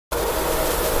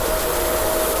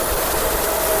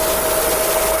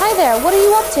there, what are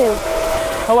you up to?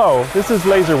 Hello, this is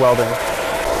laser welding.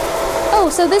 Oh,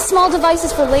 so this small device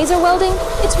is for laser welding?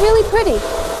 It's really pretty.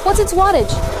 What's its wattage?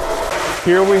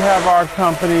 Here we have our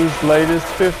company's latest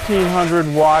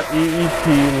 1500 watt EET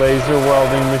laser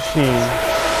welding machine.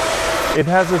 It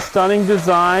has a stunning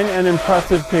design and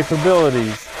impressive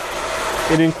capabilities.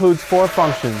 It includes 4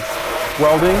 functions: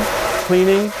 welding,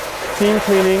 cleaning, seam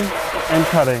cleaning, and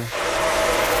cutting.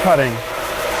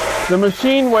 The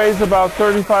machine weighs about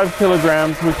 35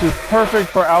 kilograms, which is perfect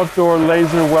for outdoor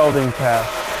laser welding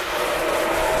tasks.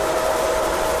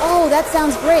 Oh, that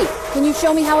sounds great. Can you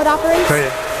show me how it operates?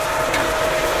 Great.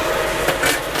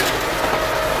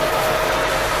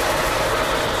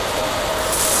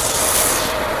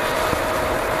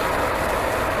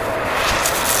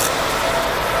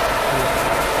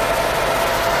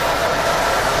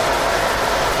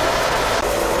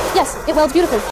 Yes, it welds beautifully.